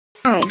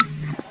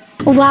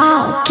guys.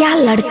 वाह क्या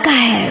लड़का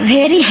है,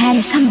 very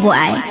handsome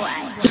boy.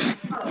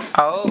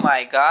 Oh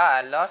my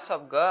god, lots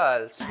of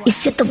girls.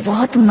 इससे तो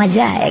बहुत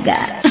मजा आएगा.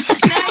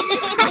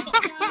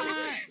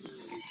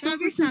 Can I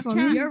have your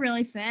Snapchat? You're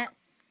really fit.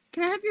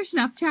 Can I have your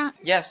Snapchat?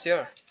 Yes,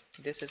 sure.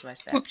 This is my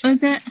Snapchat. What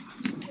is it?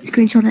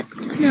 Screenshot it.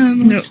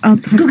 No, I'll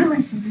put it.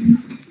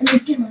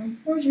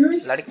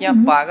 लड़कियां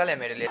पागल है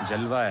मेरे लिए.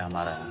 जलवा है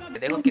हमारा.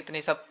 देखो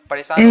कितनी सब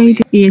परेशान हो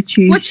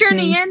गई. What's your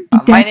name?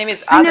 My name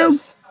is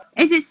Adarsh.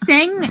 Is it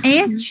Singh?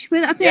 H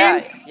with a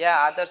pen?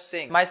 Yeah, Adarsh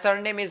Singh. My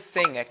surname is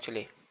Singh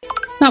actually.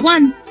 That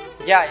one?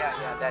 Yeah,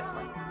 that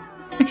one.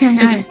 Okay, I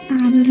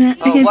added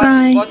it. Okay,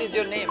 bye. What is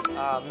your name?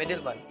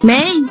 Middle one.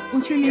 Me?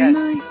 What's your name?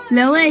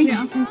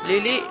 Yes.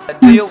 Lily. Lily,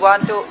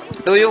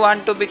 do you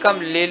want to become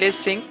Lily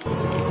Singh?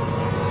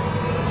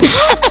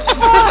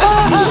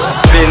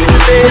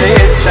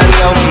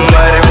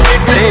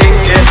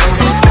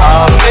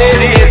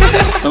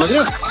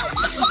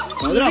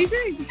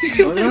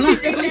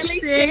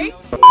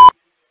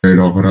 Hey,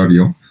 how are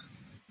you?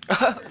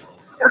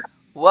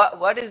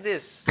 What is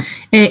this?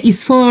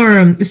 It's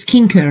for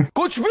skincare.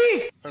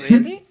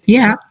 Really?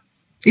 Yeah,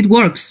 it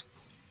works.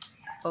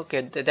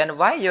 Okay, then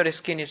why your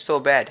skin is so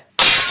bad?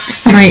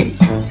 My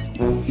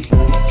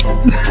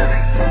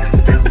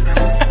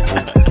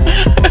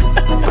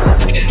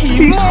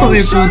hijo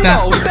de puta.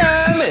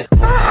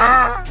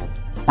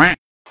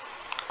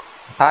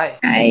 Hi.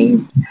 Hi.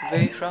 Where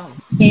are you from?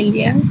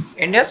 India.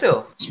 India से हो?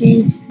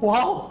 जी.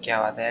 क्या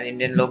बात है यार,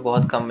 Indian लोग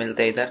बहुत कम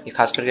मिलते हैं इधर,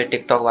 खास करके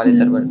टिकटॉक वाले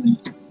सर्वर पे.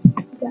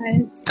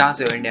 कहाँ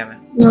से हो इंडिया में?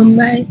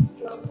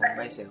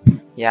 मुंबई से हो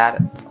यार.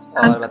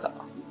 और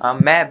बताओ.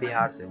 मैं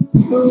बिहार से हूँ.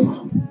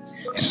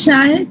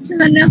 शायद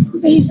मैंने आपको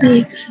कहीं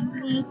देखा.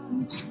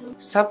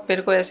 सब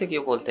मेरे को ऐसे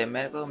क्यों बोलते हैं?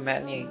 मेरे को मैं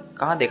नहीं,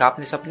 कहाँ देखा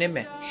आपने? सपने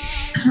में?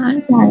 हाँ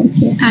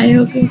से आए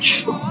होगे.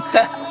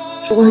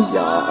 ओह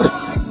यार,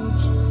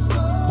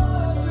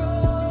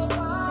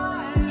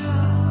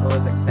 हो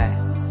सकता है.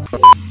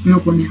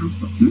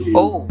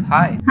 Oh,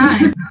 hi. Hi.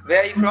 Where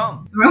are you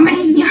from?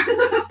 Romania.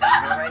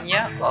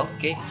 Romania?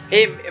 Okay.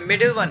 Hey,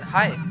 middle one,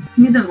 hi.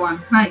 Middle one.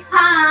 Hi.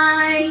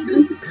 Hi.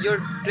 Your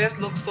dress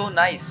looks so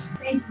nice.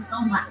 Thank you so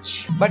much.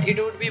 But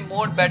it would be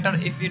more better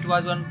if it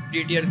was one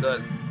prettier girl.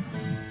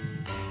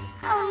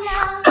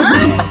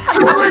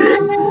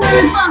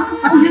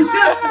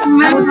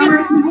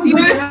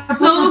 You're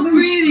so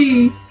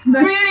pretty.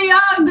 Pretty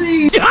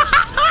ugly.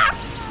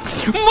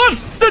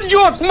 मस्त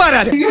joke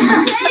मारा रे.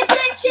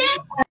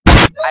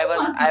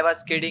 I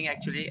was kidding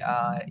actually.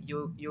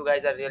 You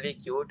guys are really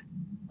cute.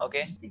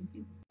 Okay.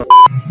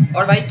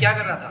 और भाई क्या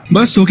कर रहा था?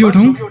 बस सो के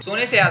उठाऊं.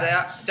 सोने से याद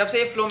आया, जब से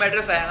ये फ्लो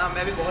मैट्रेस आया ना,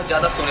 मैं भी बहुत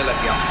ज्यादा सोने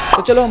लग गया हूँ.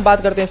 तो चलो हम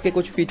बात करते हैं इसके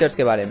कुछ फीचर्स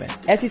के बारे में.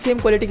 ऐसी सेम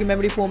क्वालिटी की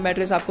मेमोरी फोम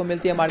मैट्रेस आपको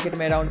मिलती है मार्केट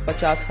में अराउंड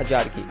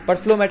 50,000 की, पर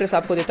फ्लो मैट्रेस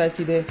आपको देता है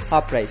सीधे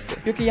हाफ प्राइस पे,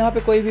 क्योंकि यहाँ पे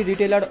कोई भी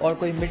रिटेलर और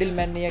कोई मिडिल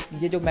मैन नहीं है.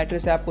 ये जो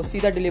मैट्रेस है आपको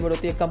सीधा डिलीवर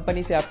होती है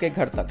कंपनी से आपके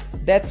घर तक.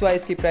 दैट्स वाई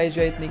इसकी प्राइस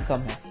जो है इतनी कम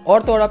है.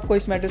 और तो और आपको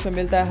इस मैट्रेस में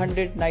मिलता है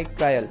 100 नाइट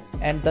ट्रायल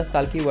एंड 10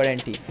 साल की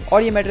वारंटी.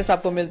 और ये मैट्रेस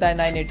आपको मिलता है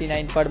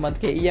 989 पर मंथ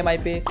के EMI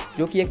पे,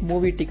 जो कि एक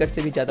मूवी टिकट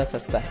से भी ज्यादा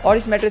सस्ता है. और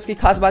इस मैट्रेस की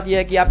खास बात यह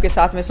है कि आपके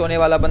साथ में सोने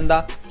वाला बंदा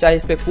चाहे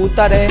इस पे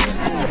कूदता रहे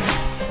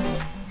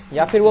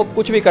या फिर वो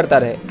कुछ भी करता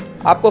रहे,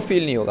 आपको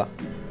फील नहीं होगा.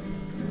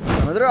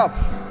 समझ रहे हो आप?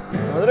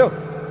 समझ रहे हो?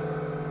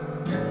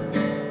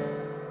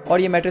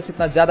 और ये मैट्रेस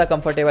इतना ज्यादा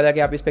कंफर्टेबल है कि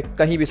आप इस पे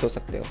कहीं भी सो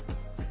सकते हो.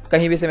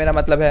 कहीं भी से मेरा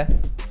मतलब है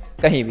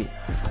कहीं भी.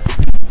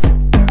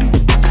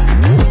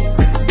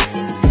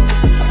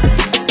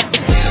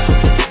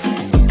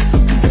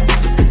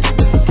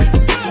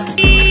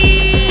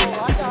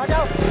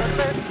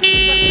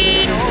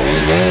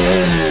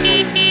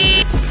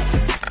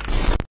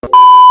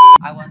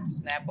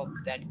 Of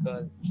that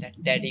girl, that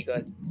daddy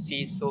girl, she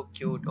is so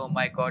cute. Oh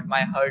my god,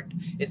 my heart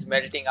is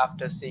melting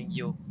after seeing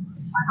you.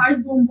 My heart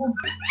is boom boom.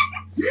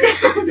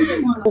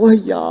 Oh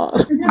yeah.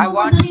 I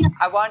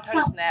want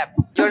her snap.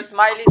 Your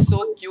smile is so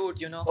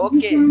cute, you know.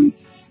 Okay,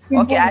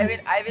 I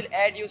will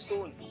add you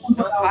soon.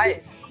 No, hi.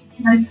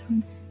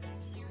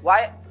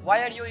 Why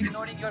are you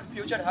ignoring your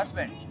future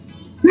husband?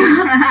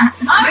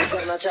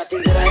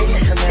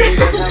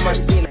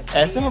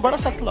 ऐसे में बड़ा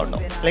सख्त लौटा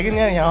हूँ, लेकिन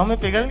यहाँ में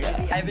पिघल गया.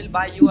 I will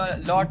buy you a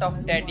lot of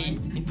teddy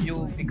if you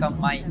become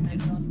mine.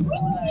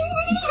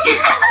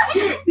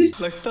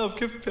 लगता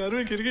आपके प्यार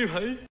में गिर गई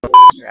भाई.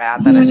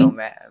 आता रहता हूँ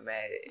मैं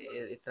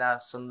इतना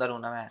सुंदर हूँ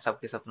ना, मैं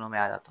सबके सपनों में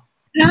आ जाता हूँ.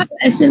 आप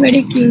ऐसे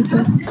बड़े क्यूट हो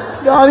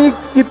यार, ये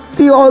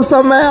कितनी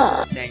औसम है.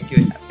 Thank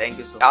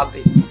you so. आप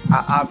भी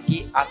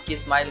आपकी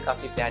स्माइल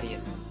काफी प्यारी है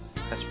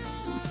सच में.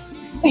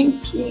 Thank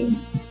you.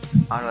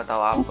 और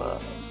बताओ आप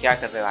क्या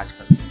कर रहे हो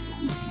आजकल?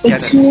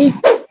 कुछ नहीं.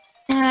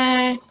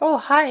 Oh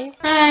hi.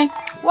 Hi.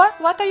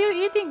 What are you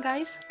eating,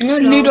 guys?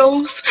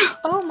 Noodles.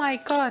 Oh my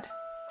god.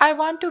 I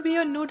want to be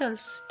your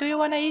noodles. Do you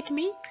wanna eat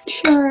me?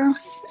 Sure.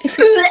 If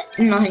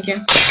you're no, thank you.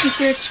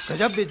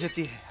 गजब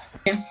बेइज्जती है.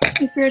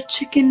 If you're a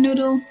chicken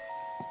noodle.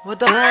 What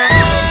the?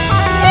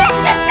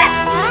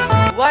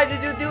 Why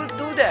did you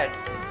do that?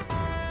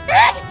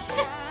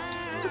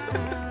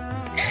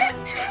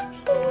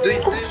 Do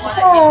you wanna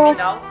eat me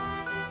now?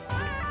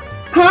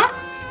 Huh?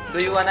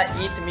 Do you wanna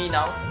eat me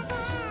now?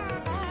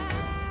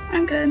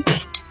 I'm good.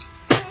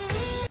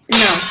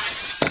 No.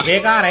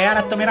 बेकार है यार,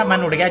 अब तो मेरा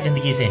मन उड़ गया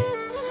जिंदगी से।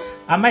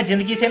 अब मैं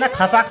जिंदगी से ना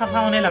खफा खफा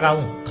होने लगा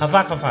हूँ,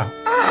 खफा खफा।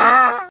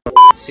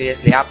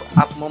 सीरियसली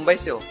आप मुंबई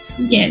से हो?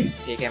 Yes.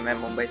 ठीक है, मैं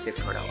मुंबई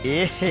शिफ्ट हो रहा हूँ।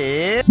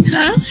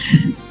 हाँ?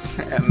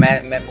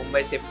 मैं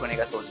मुंबई शिफ्ट होने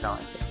का सोच रहा हूँ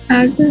ऐसे।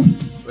 आगे।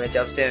 मैं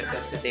जब से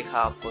देखा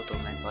आपको तो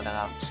मैं बोला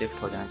आप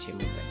शिफ्ट हो जाना चाहिए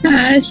मुंबई।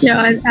 हाँ,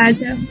 श्योर, आ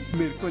जाओ।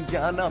 मेरे को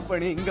जाना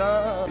पड़ेगा,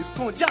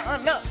 इसको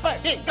जाना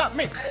पड़ेगा।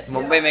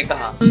 मुंबई में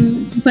कहाँ?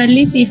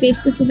 वर्ली सी फेस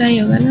तो सुना ही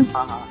होगा ना?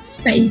 हाँ।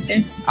 सही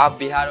है। आप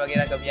बिहार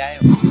वगैरह कभी आए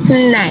हो?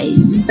 नहीं,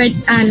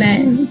 बट आना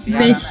है।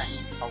 बिहार आना है?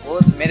 वो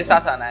मेरे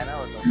साथ आना है ना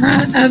वो तो।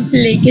 हाँ, अब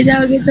लेके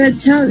जाओगे तो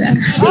अच्छा होगा।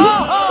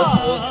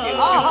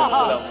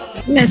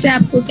 वैसे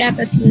आपको क्या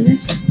पसंद है?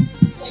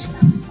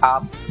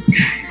 आप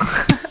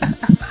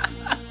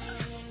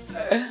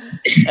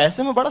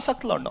ऐसे में बड़ा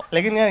सख्त लौंडा हूं,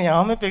 लेकिन यार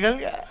यहाँ में पिघल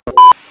गया।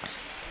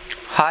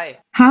 Hi.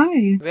 Hi.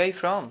 Where are you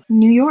from?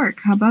 New York.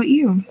 How about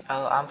you?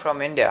 Oh, I'm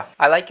from India.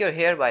 I like your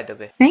hair, by the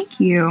way. Thank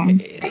you.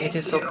 It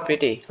is so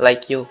pretty,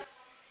 like you.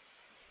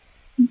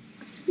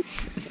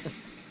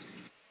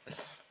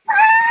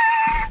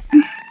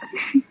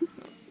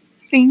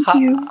 Thank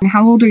you.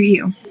 How old are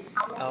you?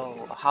 Oh,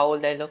 how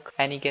old I look?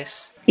 Any guess?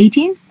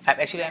 18? I'm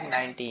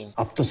 19.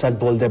 अब तो सच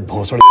बोल दे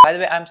भोसड़ी। By the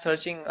way, I'm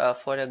searching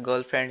for a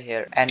girlfriend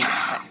here,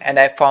 and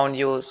I found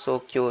you so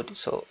cute.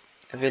 So,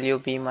 will you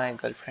be my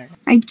girlfriend?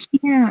 I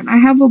can't. I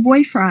have a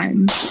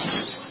boyfriend.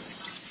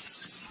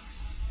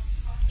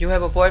 You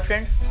have a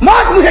boyfriend?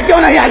 मौत मुझे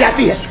क्यों नहीं आ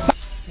जाती है?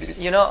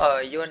 You know,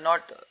 you are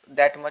not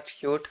that much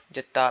cute.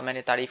 जितना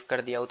मैंने तारीफ कर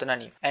दिया उतना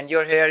नहीं. And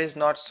your hair is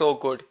not so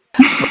good.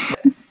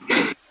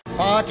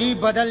 आज ही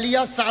बदल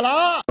लिया साला।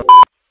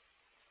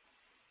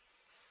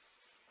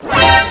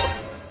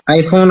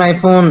 iPhone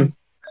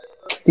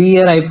see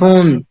your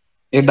iPhone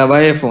ये डबा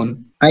है फोन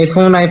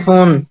iPhone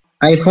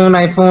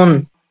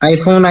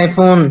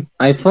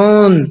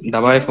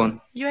डबा है phone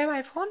You have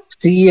iPhone?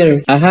 see your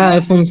I have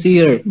iPhone see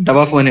your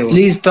डबा फोन है वो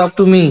please talk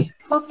to me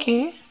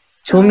Okay.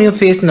 show me your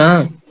face na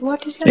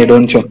What is your They name?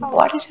 don't show.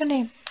 What is your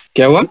name?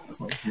 क्या हुआ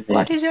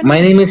What is your my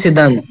name? name is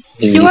Siddhant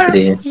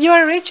You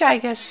are rich, I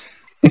guess.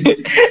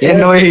 Yeah,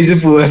 no, he's a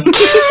poor.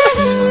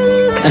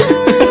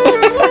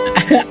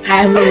 I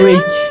am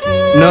rich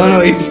No,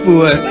 he's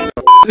poor.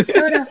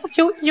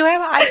 No. You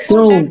have an iPhone.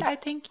 So- That I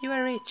think you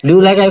are rich. do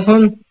you like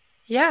iPhone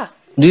Yeah.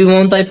 do you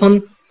want iPhone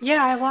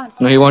Yeah, I want.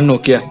 No, he want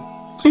Nokia.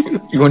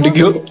 You want to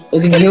give?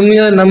 okay give me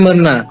your number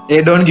na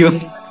Hey, don't give.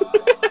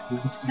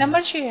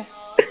 Number चाहिए?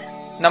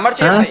 Number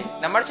चाहिए हाँ? भाई?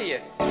 Number चाहिए?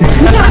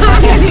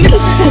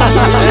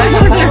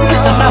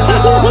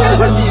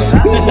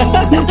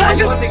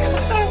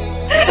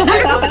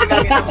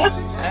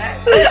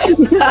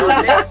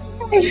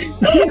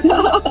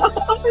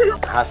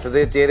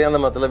 ਹੱਸਦੇ ਚਿਹਰਿਆਂ ਦਾ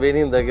ਮਤਲਬ ਇਹ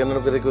ਨਹੀਂ ਹੁੰਦਾ ਕਿ ਉਹਨਾਂ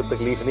ਨੂੰ ਕਦੇ ਕੋਈ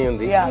ਤਕਲੀਫ ਨਹੀਂ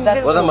ਹੁੰਦੀ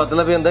ਉਹਦਾ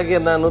ਮਤਲਬ ਇਹ ਹੁੰਦਾ ਕਿ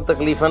ਇਹਨਾਂ ਨੂੰ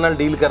ਤਕਲੀਫਾਂ ਨਾਲ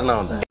ਡੀਲ ਕਰਨਾ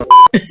ਹੁੰਦਾ ਹੈ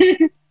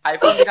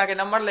आईफोन दिखा के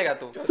नंबर लेगा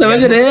तू?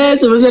 समझ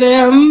रहे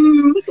हम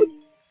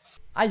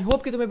आई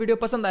होप कि तुम्हें वीडियो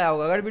पसंद आया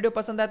होगा। अगर वीडियो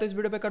पसंद आया तो इस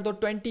वीडियो पे कर दो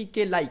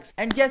 20K लाइक्स।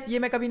 एंड यस, ये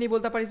मैं कभी नहीं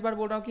बोलता पर इस बार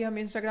बोल रहा हूँ कि हम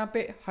इंस्टाग्राम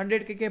पे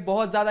 100K के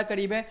बहुत ज्यादा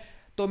करीब है।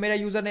 तो मेरा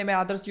यूजर नेम है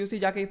आदर्श यूसी,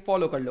 जाके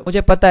फॉलो कर लो।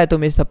 मुझे पता है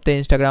तुम इस हफ्ते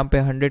इंस्टाग्राम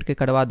पे 100K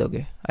करवा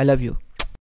दोगे। I love you.